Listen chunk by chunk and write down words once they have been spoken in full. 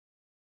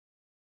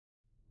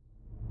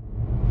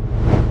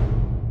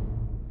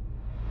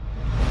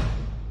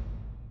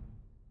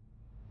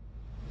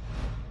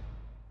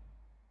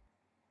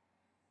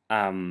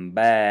I'm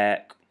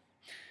back.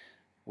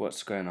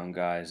 What's going on,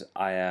 guys?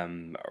 I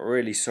am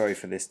really sorry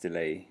for this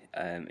delay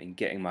in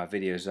getting my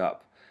videos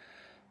up,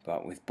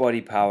 but with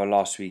body power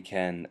last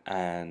weekend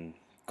and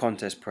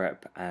contest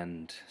prep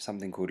and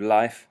something called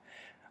life,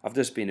 I've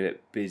just been a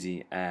bit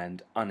busy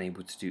and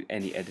unable to do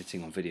any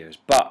editing on videos.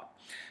 But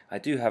I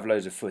do have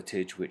loads of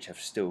footage which I've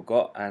still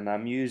got and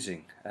I'm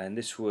using, and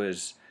this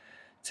was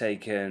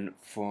taken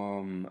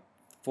from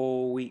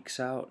 4 weeks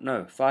out,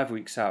 no, 5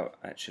 weeks out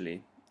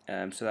actually.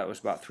 So that was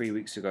about 3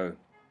 weeks ago,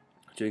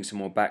 doing some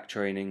more back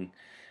training.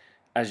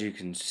 As you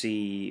can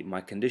see,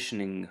 my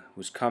conditioning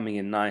was coming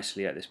in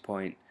nicely at this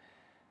point.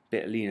 A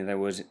bit leaner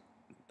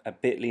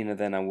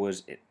than I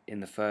was in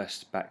the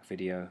first back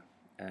video,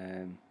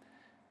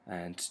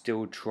 and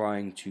still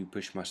trying to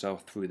push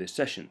myself through the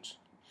sessions.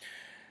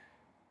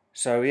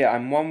 So yeah,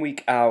 I'm 1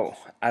 week out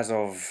as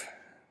of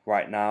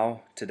right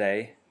now,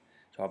 today.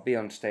 So I'll be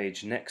on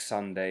stage next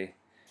Sunday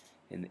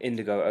in the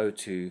Indigo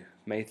O2,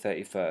 May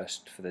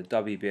 31st, for the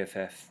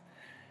WBFF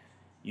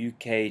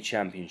UK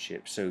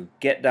Championship. So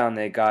get down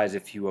there, guys.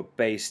 If you are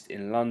based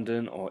in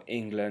London or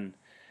England,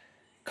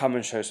 come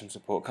and show some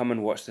support, come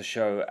and watch the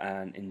show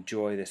and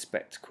enjoy the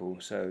spectacle.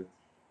 So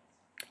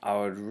I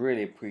would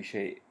really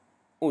appreciate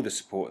all the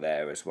support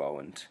there as well,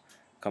 and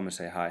come and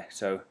say hi.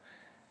 So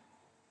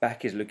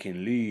back is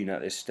looking lean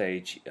at this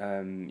stage.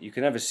 You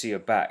can never see a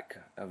back,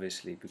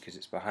 obviously, because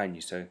it's behind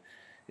you, so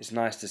it's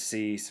nice to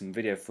see some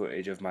video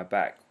footage of my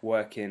back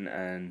working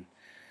and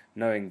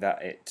knowing that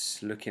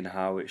it's looking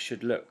how it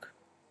should look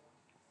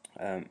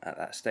at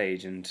that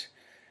stage. And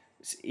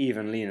it's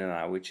even leaner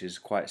now, which is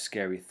quite a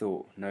scary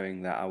thought,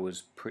 knowing that I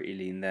was pretty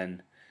lean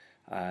then.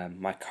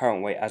 My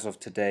current weight as of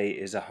today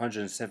is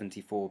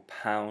 174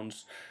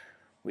 pounds,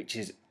 which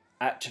is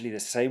actually the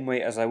same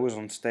weight as I was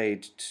on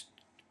stage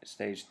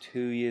 2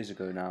 years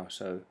ago now.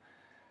 So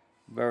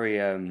very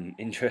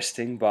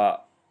interesting,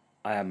 but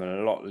I am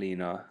a lot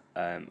leaner.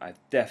 I've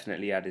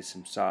definitely added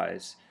some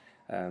size,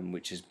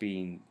 which has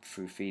been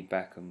through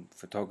feedback from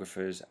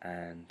photographers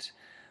and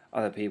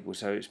other people,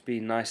 so it's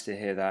been nice to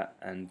hear that,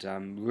 and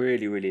I'm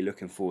really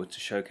looking forward to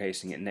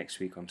showcasing it next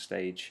week on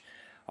stage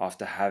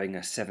after having a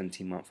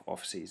 17-month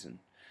off season.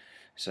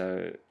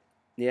 So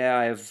yeah,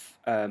 I've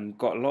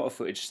got a lot of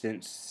footage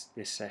since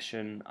this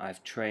session.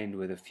 I've trained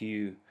with a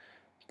few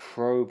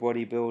pro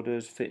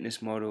bodybuilders,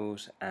 fitness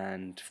models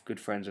and good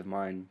friends of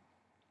mine,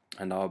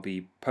 and I'll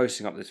be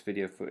posting up this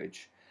video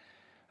footage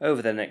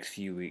over the next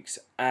few weeks,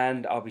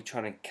 and I'll be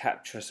trying to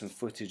capture some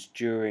footage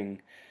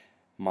during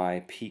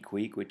my peak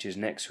week, which is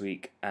next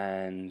week,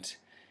 and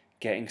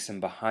getting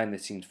some behind the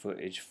scenes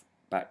footage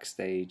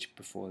backstage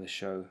before the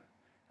show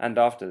and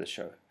after the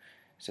show,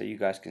 so you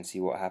guys can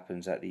see what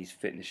happens at these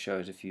fitness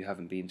shows if you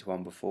haven't been to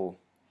one before.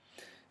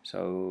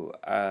 So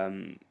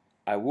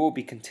I will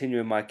be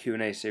continuing my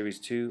Q&A series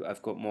too.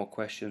 I've got more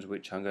questions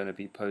which I'm going to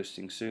be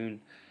posting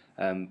soon.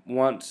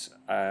 Once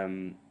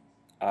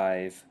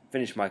I've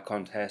finished my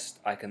contest,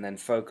 I can then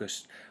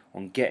focus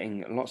on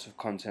getting lots of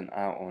content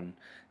out on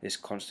this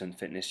Constant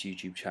Fitness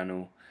YouTube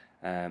channel,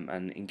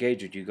 and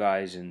engage with you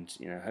guys, and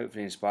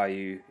hopefully inspire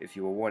you if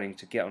you are wanting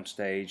to get on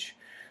stage,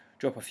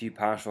 drop a few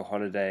pounds for a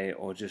holiday,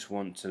 or just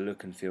want to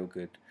look and feel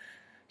good.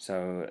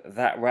 So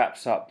that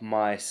wraps up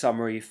my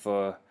summary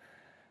for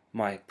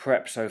my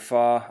prep so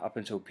far up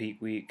until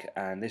peak week,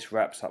 and this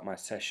wraps up my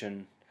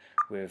session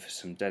with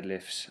some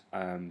deadlifts.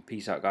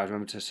 Peace out, guys.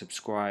 Remember to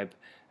subscribe,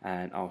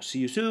 and I'll see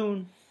you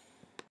soon.